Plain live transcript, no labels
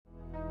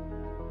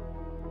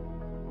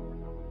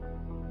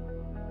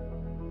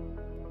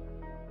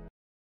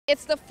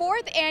It's the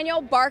 4th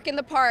annual Bark in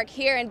the Park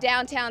here in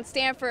downtown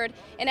Stamford,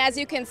 and as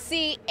you can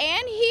see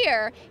and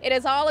hear, it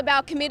is all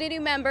about community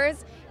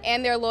members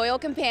and their loyal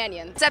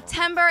companions.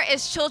 September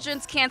is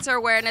Children's Cancer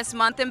Awareness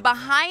Month, and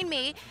behind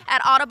me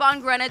at Audubon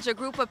Greenwich, a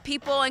group of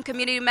people and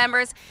community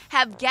members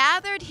have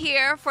gathered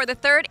here for the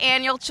 3rd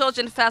annual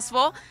Children's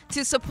Festival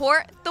to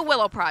support the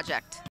Willow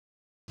Project.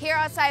 Here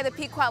outside the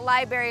Pequot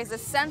Library is the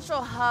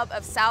central hub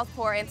of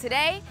Southport, and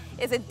today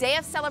is a day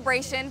of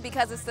celebration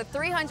because it's the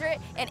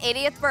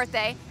 380th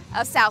birthday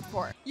of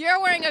Southport.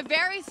 You're wearing a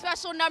very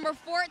special number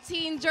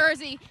 14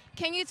 jersey.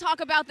 Can you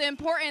talk about the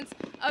importance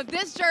of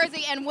this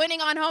jersey and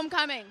winning on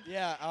homecoming?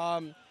 Yeah.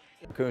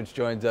 Kountz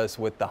joins us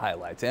with the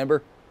highlights.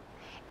 Amber?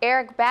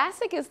 Eric,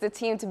 Bassick is the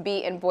team to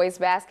beat in boys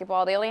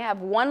basketball. They only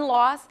have one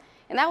loss,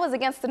 and that was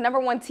against the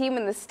 #1 team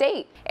in the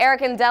state.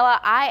 Eric and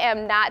Della, I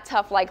am not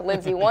tough like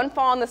Lindsay. One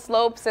fall on the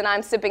slopes and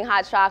I'm sipping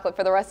hot chocolate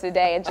for the rest of the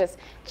day and just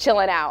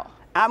chilling out.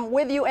 I'm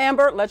with you,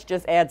 Amber. Let's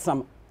just add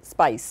some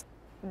spice.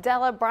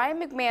 Della,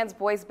 Brian McMahon's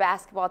boys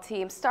basketball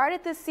team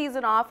started this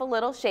season off a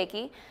little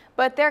shaky,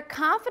 but they're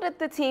confident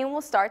the team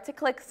will start to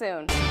click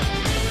soon.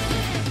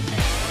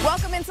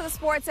 Welcome into the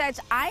Sports Edge.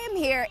 I am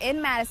here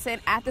in Madison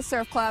at the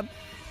Surf Club,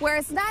 where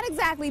it's not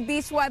exactly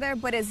beach weather,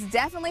 but it's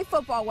definitely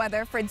football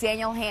weather for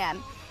Daniel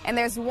Hand. And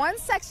there's one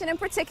section in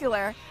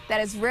particular that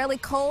is really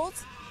cold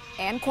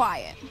and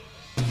quiet.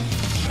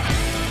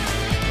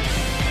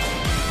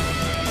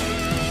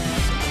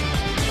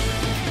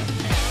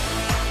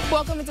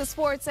 Welcome into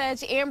Sports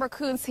Edge. Amber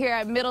Kountz here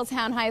at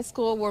Middletown High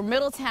School, where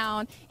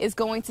Middletown is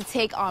going to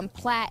take on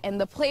Platt, and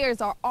the players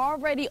are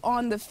already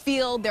on the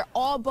field. They're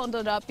all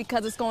bundled up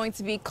because it's going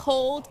to be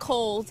cold,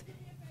 cold,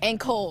 and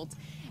cold.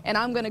 And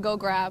I'm going to go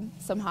grab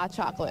some hot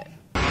chocolate.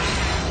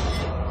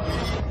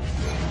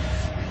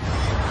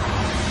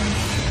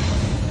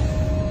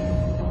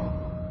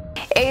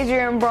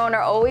 Adrian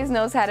Broner always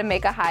knows how to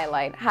make a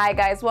highlight. Hi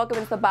guys, welcome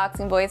into the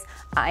Boxing Voice.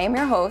 I am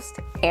your host,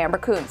 Amber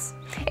Kountz.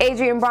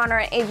 Adrian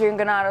Broner and Adrian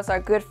Granados are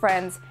good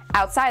friends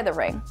outside the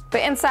ring,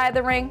 but inside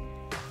the ring,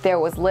 there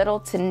was little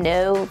to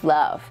no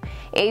love.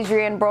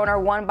 Adrian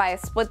Broner won by a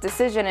split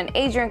decision, and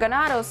Adrian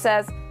Granados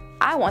says,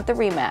 I want the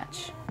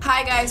rematch.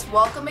 Hi guys,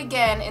 welcome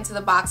again into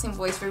the Boxing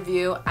Voice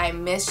review. I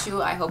missed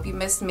you, I hope you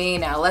missed me.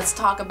 Now let's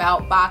talk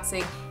about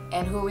boxing,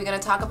 and who are we gonna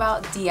talk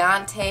about?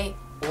 Deontay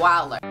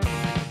Wilder.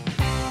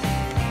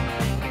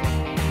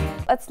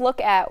 Let's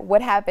look at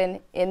what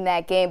happened in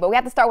that game, but we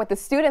have to start with the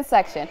student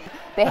section.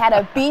 They had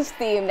a beach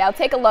theme. Now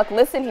take a look,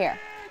 listen here.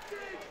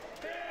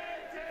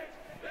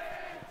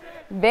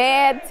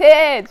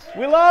 Vantage.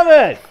 We love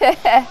it.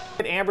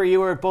 Amber, you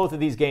were at both of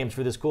these games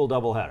for this cool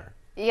doubleheader.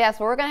 Yes,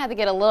 well, we're going to have to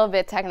get a little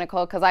bit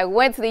technical because I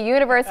went to the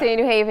University of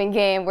New Haven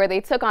game where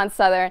they took on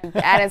Southern,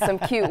 added some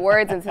cute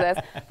words into this.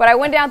 But I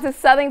went down to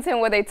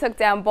Southington where they took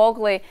down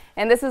Bulkley,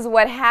 and this is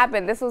what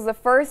happened. This was the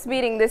first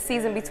meeting this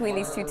season between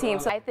these two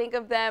teams. So I think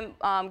of them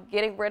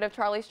getting rid of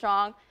Charlie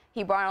Strong.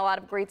 He brought in a lot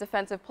of great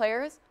defensive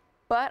players.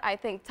 But I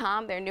think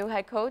Tom, their new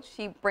head coach,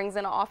 he brings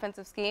in an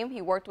offensive scheme.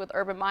 He worked with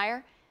Urban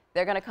Meyer.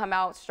 They're going to come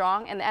out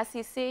strong. And the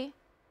SEC,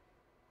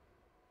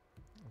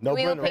 New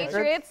England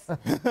Patriots,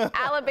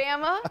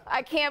 Alabama,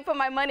 I can't put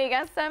my money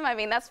against them. I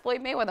mean, that's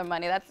Floyd Mayweather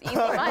money. That's easy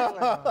money.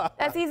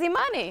 That's easy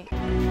money.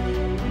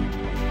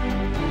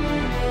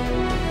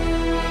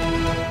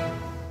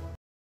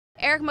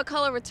 Eric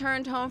McCullough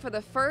returned home for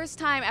the first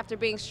time after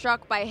being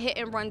struck by a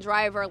hit-and-run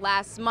driver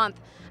last month.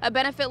 A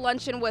benefit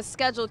luncheon was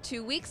scheduled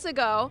 2 weeks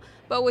ago,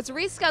 but was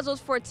rescheduled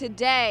for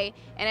today,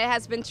 and it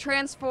has been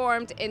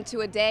transformed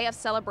into a day of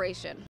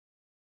celebration.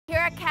 Here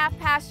at Calf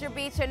Pasture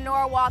Beach in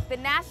Norwalk, the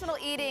National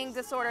Eating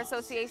Disorder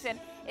Association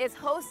is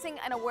hosting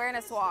an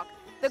awareness walk.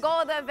 The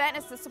goal of the event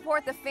is to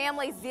support the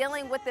families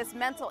dealing with this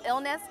mental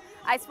illness.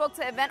 I spoke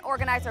to event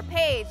organizer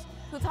Paige,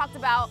 who talked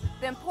about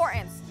the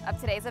importance of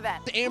today's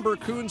event. Amber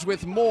Kountz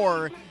with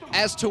more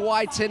as to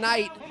why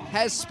tonight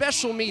has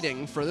special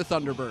meaning for the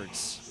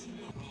Thunderbirds.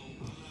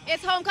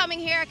 It's homecoming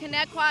here at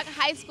Connecticut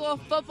High School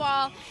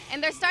football,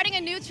 and they're starting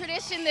a new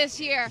tradition this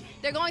year.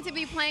 They're going to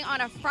be playing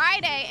on a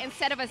Friday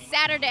instead of a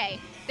Saturday.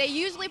 They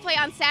usually play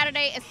on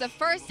Saturday. It's the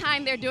first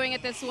time they're doing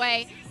it this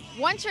way.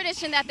 One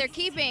tradition that they're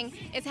keeping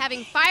is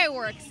having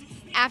fireworks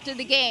after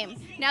the game.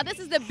 Now, this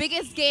is the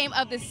biggest game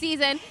of the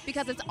season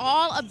because it's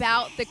all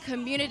about the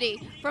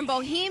community. From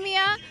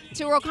Bohemia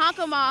to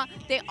Ronkonkoma,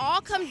 they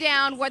all come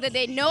down, whether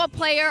they know a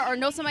player or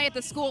know somebody at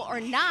the school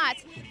or not,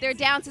 they're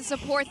down to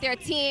support their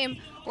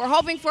team. We're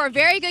hoping for a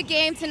very good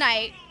game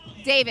tonight.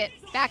 David,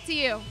 back to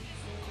you.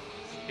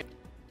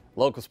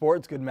 Local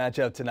sports, good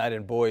matchup tonight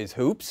in boys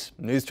hoops.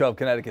 News 12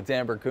 Connecticut's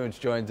Amber Kountz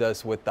joins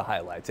us with the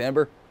highlights.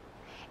 Amber?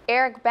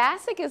 Eric,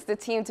 Bassick is the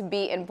team to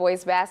beat in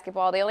boys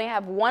basketball. They only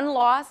have one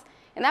loss,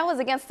 and that was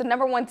against the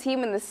 #1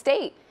 team in the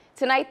state.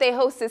 Tonight they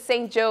hosted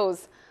St.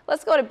 Joe's.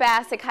 Let's go to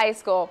Bassick High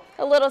School.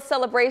 A little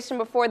celebration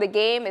before the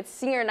game. It's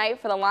senior night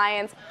for the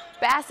Lions.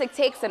 Bassick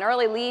takes an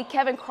early lead.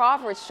 Kevin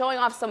Crawford showing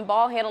off some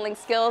ball handling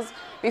skills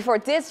before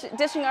dishing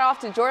it off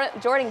to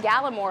Jordan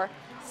Gallimore.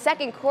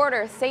 Second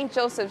quarter, St.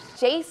 Joseph's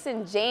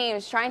Jason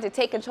James trying to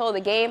take control of the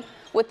game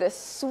with a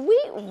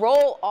sweet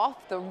roll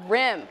off the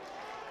rim.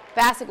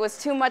 Bassick was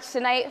too much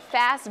tonight.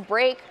 Fast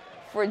break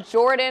for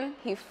Jordan.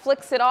 He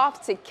flicks it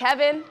off to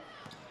Kevin.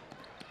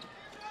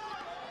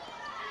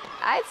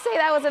 I'd say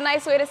that was a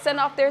nice way to send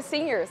off their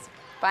seniors.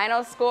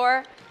 Final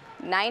score,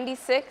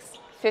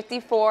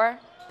 96-54,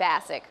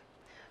 Bassick.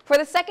 For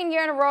the second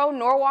year in a row,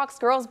 Norwalk's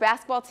girls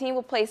basketball team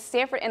will play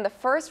Stanford in the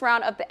first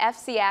round of the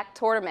FCAC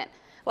tournament.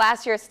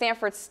 Last year,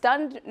 Stanford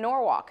stunned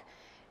Norwalk.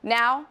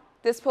 Now,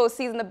 this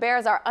postseason, the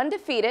Bears are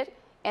undefeated,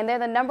 and they're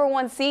the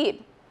 #1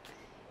 seed.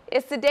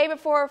 It's the day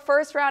before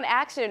first round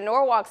action.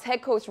 Norwalk's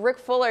head coach Rick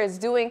Fuller is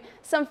doing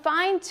some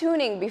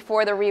fine-tuning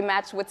before the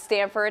rematch with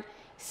Stanford.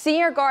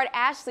 Senior guard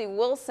Ashley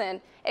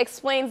Wilson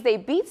explains they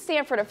beat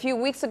Stanford a few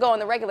weeks ago in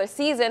the regular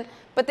season,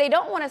 but they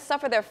don't want to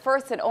suffer their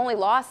first and only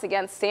loss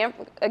against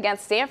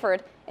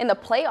Stanford in the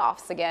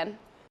playoffs again.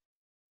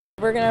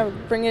 We're going to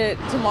bring it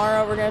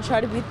tomorrow. We're going to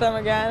try to beat them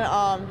again.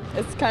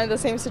 It's kind of the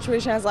same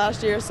situation as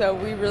last year, so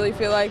we really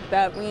feel like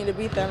that we need to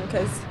beat them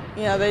because,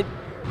 you know, they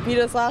beat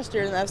us last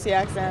year in the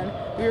FCX, and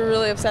we were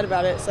really upset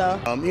about it. So,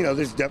 you know,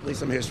 there's definitely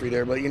some history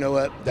there, but you know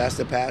what? That's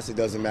the past. It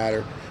doesn't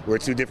matter. We're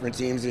two different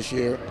teams this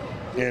year,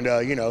 and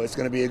you know, it's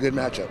going to be a good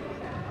matchup.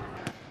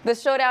 The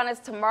showdown is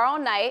tomorrow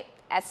night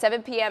at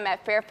 7 p.m.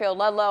 at Fairfield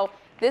Ludlow.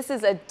 This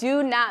is a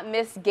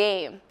do-not-miss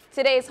game.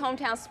 Today's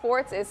hometown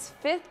sports is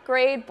 5th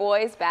grade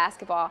boys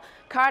basketball.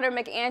 Connor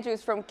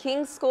McAndrews from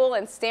King's School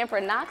in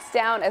Stanford knocks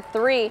down a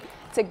 3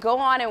 to go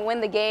on and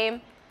win the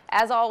game.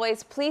 As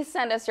always, please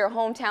send us your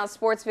hometown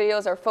sports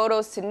videos or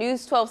photos to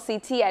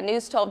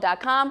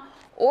news12ct@news12.com,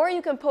 or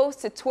you can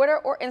post to Twitter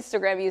or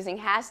Instagram using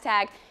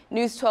hashtag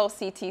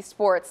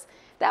news12ctsports.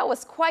 That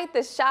was quite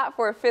the shot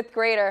for a 5th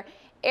grader.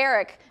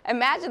 Eric,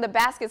 imagine the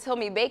baskets he'll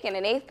be making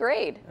in 8th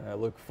grade. I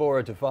look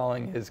forward to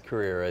following his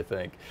career, I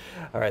think.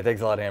 All right,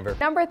 thanks a lot, Amber.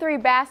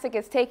 #3 Bassick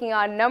is taking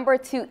on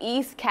 #2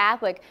 East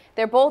Catholic.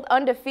 They're both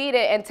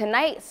undefeated, and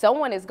tonight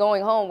someone is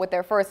going home with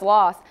their first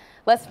loss.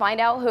 Let's find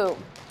out who.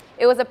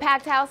 It was a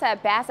packed house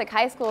at Bassick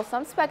High School.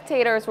 Some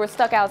spectators were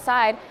stuck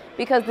outside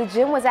because the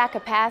gym was at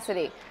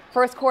capacity.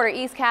 First quarter,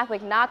 East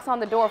Catholic knocks on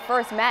the door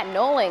first. Matt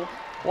Noling,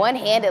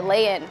 one-handed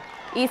lay-in.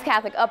 East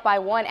Catholic up by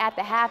 1 at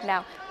the half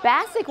now.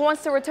 Bassick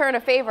wants to return a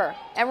favor.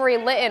 Emery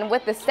Litton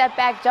with the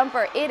step-back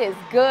jumper. It is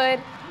good.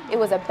 It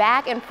was a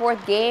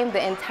back-and-forth game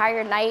the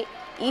entire night.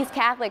 East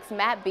Catholic's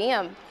Matt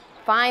Beam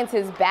finds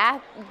his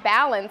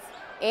balance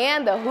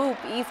and the hoop.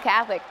 East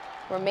Catholic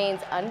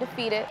remains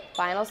undefeated.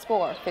 Final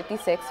score,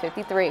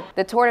 56-53.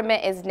 The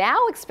tournament is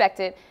now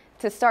expected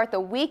to start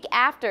the week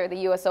after the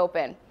U.S.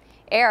 Open.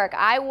 Eric,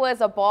 I was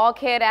a ball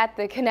kid at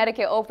the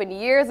Connecticut Open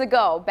years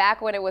ago,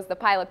 back when it was the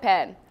Pilot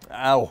Pen.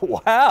 Oh,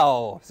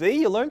 wow. See,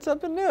 you learned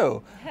something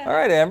new. All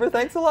right, Amber,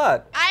 thanks a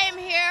lot. I am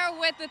here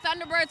with the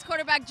Thunderbirds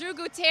quarterback, Drew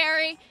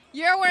Gutierrez.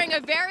 You're wearing a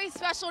very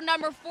special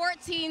number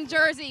 14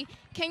 jersey.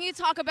 Can you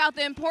talk about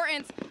the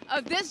importance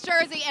of this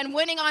jersey and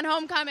winning on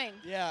homecoming?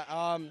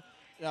 Yeah,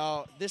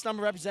 this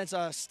number represents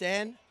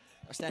Stan.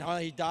 Stan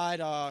Harley, he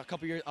died a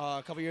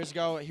couple years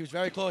ago. He was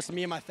very close to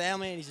me and my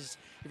family, and he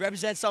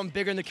represents something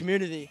bigger in the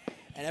community.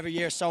 And every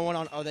year,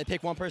 they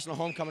pick one person on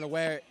homecoming to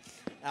wear it.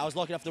 And I was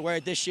lucky enough to wear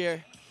it this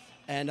year,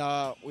 and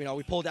you know,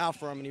 we pulled out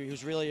for him, and he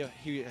was really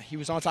he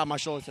was on top of my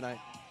shoulder tonight.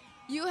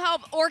 You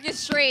helped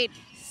orchestrate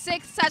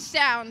 6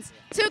 touchdowns,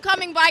 2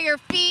 coming by your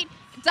feet,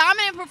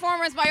 dominant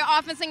performance by your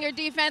offense and your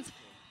defense.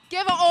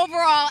 Give an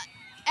overall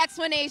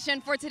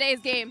explanation for today's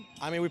game.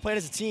 I mean, we played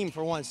as a team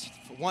for once.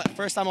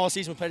 First time all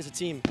season we played as a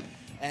team.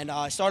 And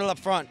I started up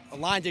front. The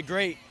line did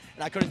great,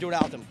 and I couldn't do it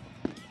without them.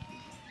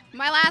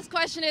 My last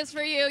question is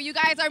for you. You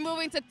guys are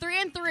moving to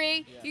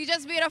 3-3. Yeah. You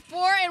just beat a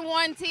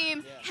 4-1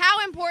 team. Yeah. How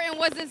important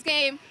was this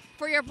game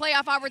for your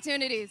playoff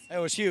opportunities? It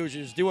was huge.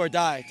 It was do or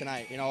die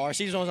tonight. You know, our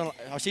season was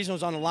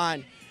on the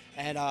line,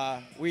 and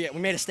we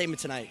made a statement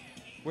tonight.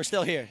 We're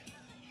still here.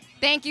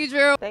 Thank you,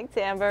 Drew. Thanks,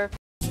 Amber.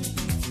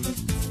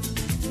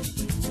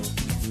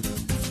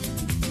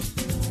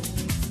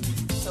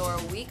 So we're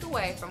a week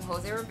away from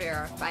Jose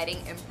Rivera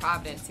fighting in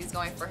Providence. He's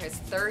going for his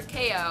 3rd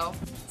KO.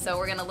 So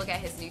we're going to look at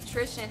his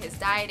nutrition, his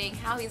dieting,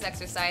 how he's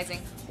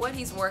exercising, what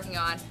he's working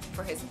on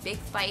for his big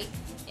fight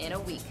in a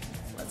week.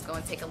 Let's go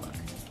and take a look.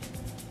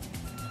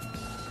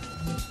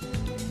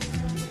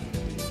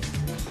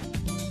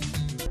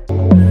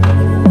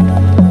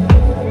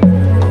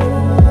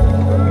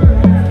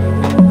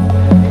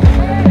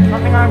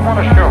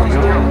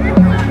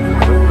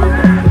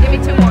 Give me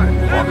 2 more.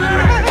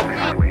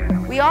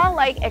 We all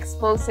like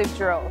explosive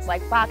drills,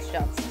 like box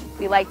jumps.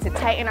 We like to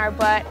tighten our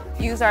butt,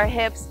 use our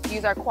hips,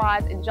 use our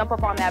quads, and jump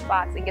up on that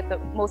box and get the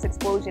most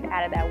explosion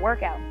out of that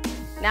workout.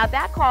 Now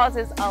that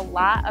causes a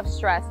lot of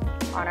stress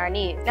on our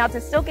knees. Now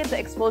to still get the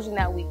explosion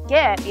that we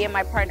get, me and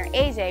my partner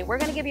AJ, we're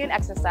gonna give you an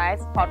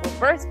exercise called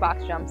reverse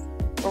box jumps,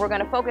 where we're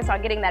gonna focus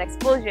on getting that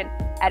explosion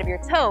out of your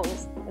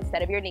toes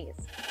instead of your knees.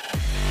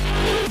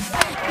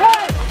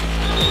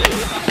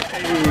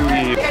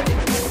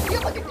 You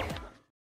look